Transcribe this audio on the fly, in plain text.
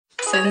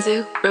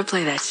Senzu,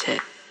 replay that shit.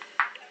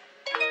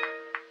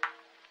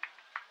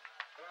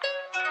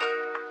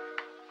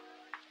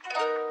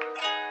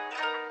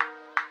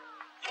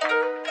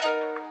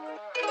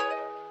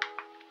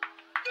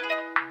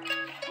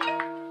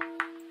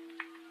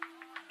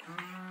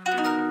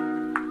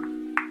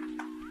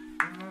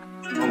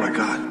 Oh my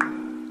God.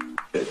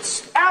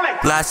 It's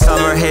Last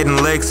summer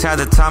hitting licks, had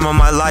the time of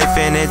my life,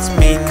 and it's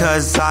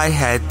because I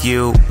had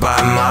you by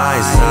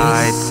my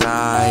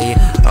side.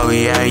 Oh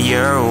yeah,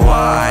 you're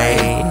why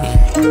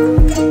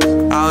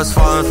I was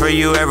falling for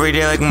you every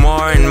day, like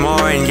more and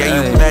more. And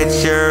yeah, you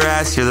bet your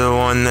ass you're the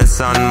one that's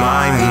on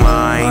my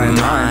mind.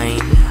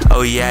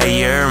 Oh yeah,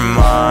 you're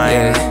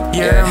mine.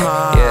 You're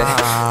mine.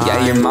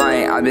 Yeah, you're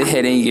mine. I've been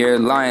hitting your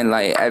line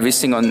like every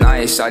single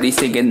night. Shawty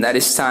thinking that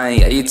it's time.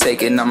 Yeah, you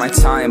taking all my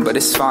time, but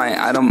it's fine.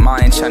 I don't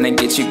mind trying to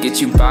get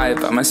you by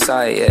my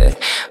side. Yeah,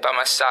 by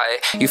my side.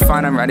 You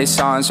find I'm writing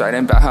songs,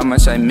 writing about how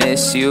much I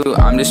miss you.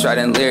 I'm just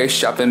writing lyrics,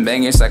 dropping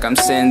bangers like I'm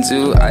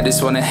Senzu. I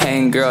just wanna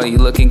hang, girl. You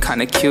looking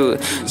kinda cute.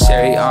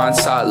 Cherry on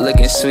top,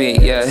 looking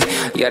sweet. Yeah,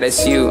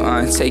 that's you.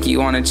 Take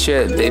you on a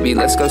trip, baby.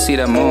 Let's go see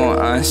the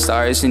moon.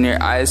 Stars in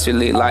your eyes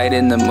really light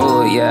in the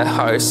mood. Yeah,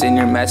 hearts in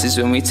your message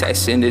when we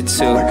texting it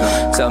too.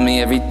 Tell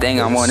me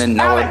everything I wanna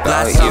know about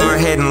Last you. summer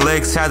hitting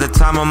licks, had the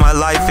time of my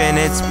life, and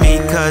it's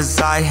because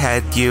I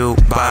had you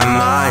by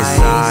my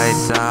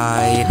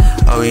side.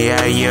 Oh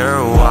yeah,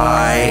 you're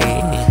why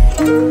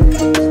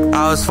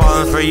I was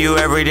falling for you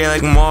every day,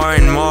 like more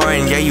and more.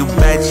 And yeah, you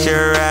bet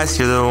your ass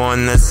you're the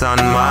one that's on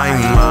my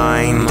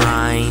mind.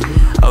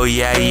 Oh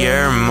yeah,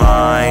 you're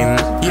mine.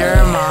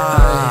 You're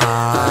mine.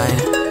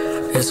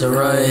 It's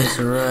alright,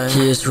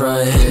 he is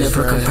right.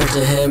 Never compared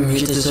to him, you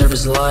deserve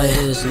his life.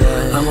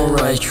 I'm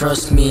alright,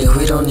 trust me,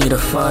 we don't need a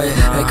fight.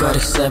 I gotta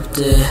accept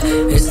it,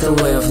 it's the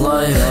way of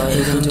life.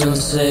 He can do and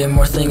say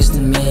more things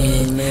than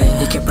me.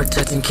 He can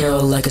protect and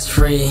kill like it's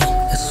free.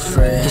 He's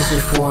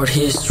straightforward,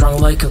 he's strong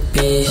like a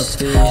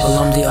beast. While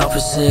I'm the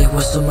opposite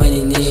with so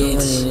many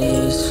needs.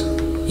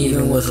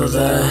 Even with all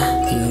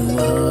that,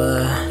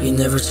 you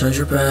never turned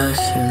your back.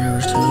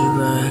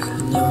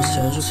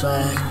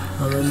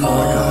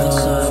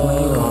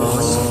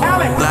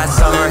 Last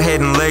summer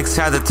hitting licks,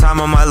 had the time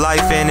of my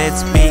life, and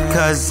it's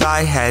because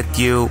I had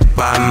you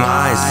by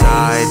my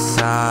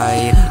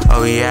side.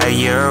 Oh yeah,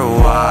 you're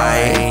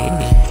why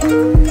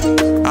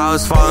I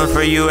was falling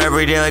for you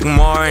every day, like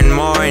more and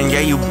more. And yeah,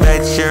 you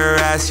bet your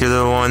ass you're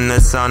the one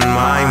that's on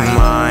my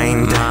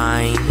mind.